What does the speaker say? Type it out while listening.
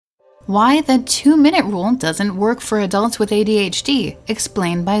Why the 2-minute rule doesn't work for adults with ADHD,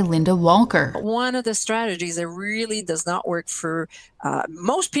 explained by Linda Walker. One of the strategies that really does not work for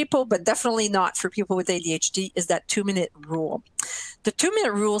most people, but definitely not for people with ADHD, is that 2-minute rule. The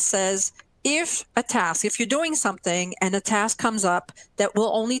 2-minute rule says if you're doing something and a task comes up that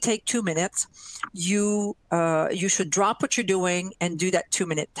will only take 2 minutes, you should drop what you're doing and do that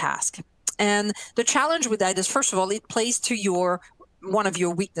 2-minute task. And the challenge with that is, first of all, it plays to one of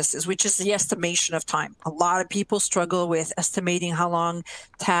your weaknesses, which is the estimation of time. A lot of people struggle with estimating how long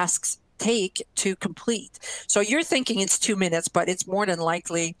tasks take to complete. So you're thinking it's 2 minutes, but it's more than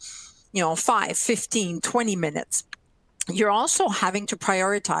likely, 5, 15, 20 minutes. You're also having to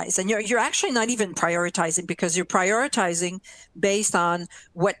prioritize, and you're actually not even prioritizing, because you're prioritizing based on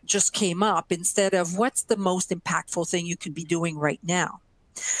what just came up instead of what's the most impactful thing you could be doing right now.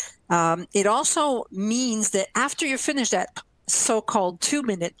 It also means that after you finish that so-called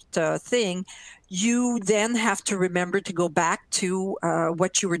 2-minute thing, you then have to remember to go back to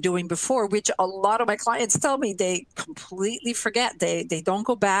what you were doing before, which a lot of my clients tell me they completely forget. They don't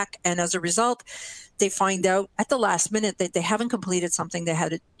go back, and as a result, they find out at the last minute that they haven't completed something they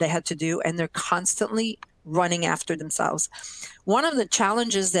had to do, and they're constantly running after themselves. One of the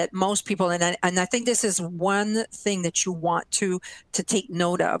challenges that most people, and I think this is one thing that you want to take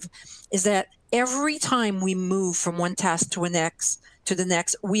note of, is that every time we move from one task to the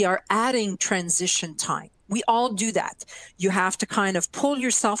next, we are adding transition time. We all do that. You have to kind of pull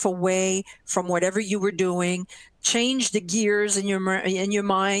yourself away from whatever you were doing, change the gears in your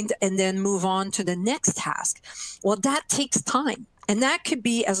mind, and then move on to the next task. Well, that takes time. And that could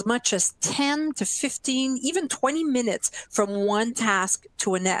be as much as 10 to 15, even 20 minutes from one task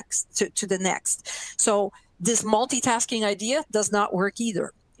to the next. So this multitasking idea does not work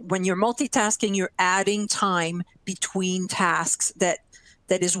either. When you're multitasking, you're adding time between tasks that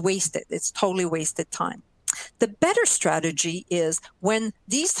is wasted. It's totally wasted time. The better strategy is when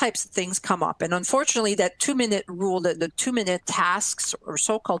these types of things come up, and unfortunately that 2-minute rule, the 2-minute tasks or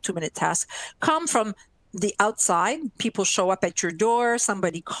so-called 2-minute tasks come from the outside. People show up at your door,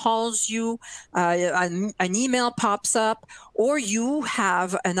 somebody calls you, an email pops up, or you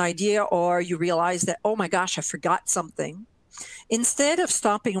have an idea, or you realize that, oh my gosh, I forgot something. Instead of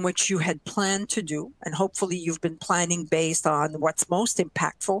stopping what you had planned to do, and hopefully you've been planning based on what's most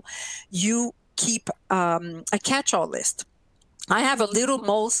impactful, you keep a catch-all list. I have a little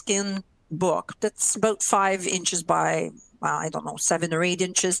moleskin book that's about 5 inches by, I don't know, 7 or 8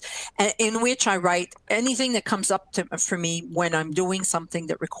 inches, in which I write anything that comes up for me when I'm doing something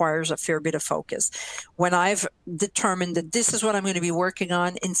that requires a fair bit of focus. When I've determined that this is what I'm going to be working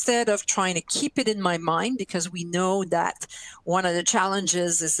on, instead of trying to keep it in my mind, because we know that one of the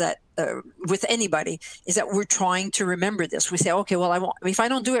challenges is that with anybody is that we're trying to remember this. We say, okay, well, if I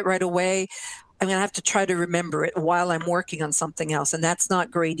don't do it right away, I'm going to have to try to remember it while I'm working on something else. And that's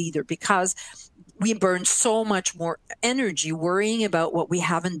not great either, because we burn so much more energy worrying about what we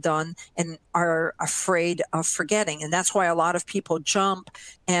haven't done and are afraid of forgetting. And that's why a lot of people jump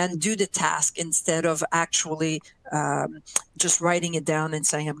and do the task instead of actually just writing it down and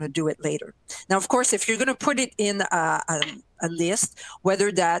saying, I'm going to do it later. Now, of course, if you're going to put it in a list,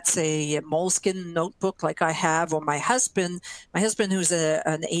 whether that's a moleskin notebook like I have, or my husband who's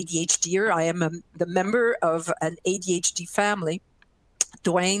an ADHDer, I am the member of an ADHD family.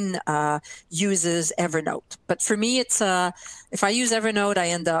 Dwayne uses Evernote, but for me, it's if I use Evernote, I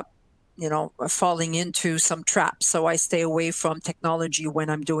end up, falling into some traps. So I stay away from technology when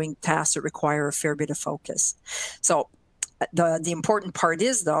I'm doing tasks that require a fair bit of focus. So the important part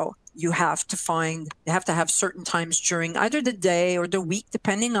is, though, you have to have certain times during either the day or the week,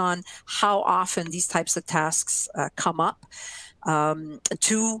 depending on how often these types of tasks come up,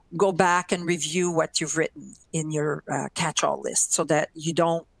 to go back and review what you've written in your catch-all list, so that you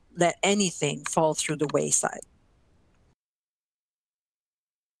don't let anything fall through the wayside.